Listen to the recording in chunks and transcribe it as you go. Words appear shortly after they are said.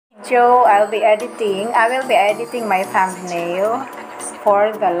Studio. I will be editing my thumbnail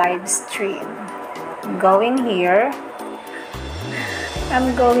for the live stream. I'm going here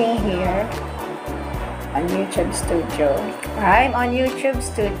on YouTube Studio. I'm on YouTube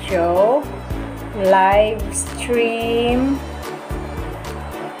Studio. Live stream.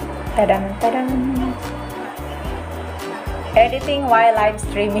 Tadam, tadam. Editing while live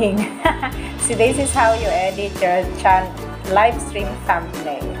streaming. So this is how you edit your live stream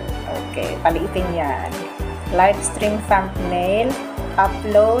thumbnail. Okay, palitin yan. Live stream thumbnail,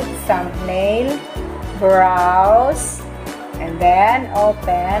 upload thumbnail, browse, and then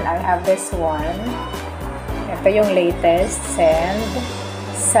open. I have this one. Ito yung latest. Send,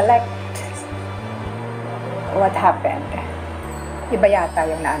 select. What happened? Iba yata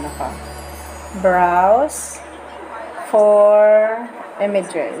yung naano ko. Browse for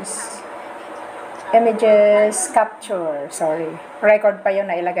images. Images capture. Sorry. Record pa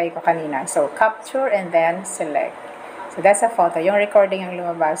yun na ilagay ko kanina. So, capture and then select. So, that's a photo. Yung recording yung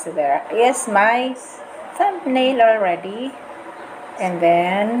lumabas there is my thumbnail already. And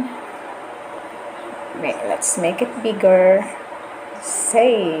then, let's make it bigger.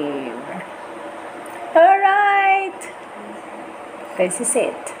 Save. Alright. This is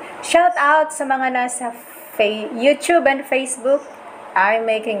it. Shout out sa mga nasa YouTube and Facebook. I'm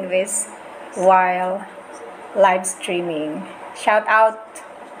making this while live streaming. Shout out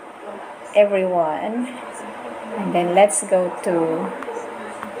everyone. And then let's go to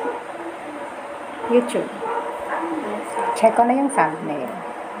YouTube. Check ko na yung thumbnail.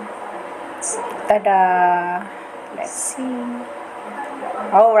 Tada! Let's see.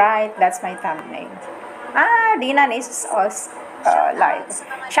 Alright, that's my thumbnail. Dinan is live.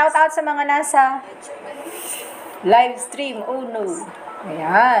 Shout out sa mga nasa live stream. Oh no.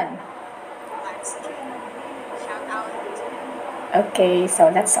 Ayan. Okay,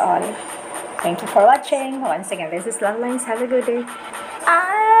 so that's all. Thank you for watching. Once again, this is Love Lines. Have a good day.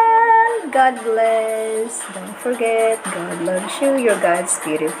 And God bless. Don't forget, God loves you. You're God's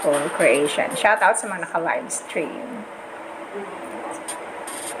beautiful creation. Shout out sa mga naka-live stream.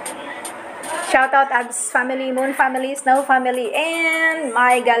 Shout out Abs family, Moon family, Snow family, and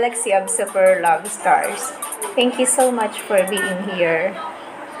my galaxy of super love stars. Thank you so much for being here.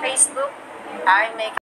 Facebook, I make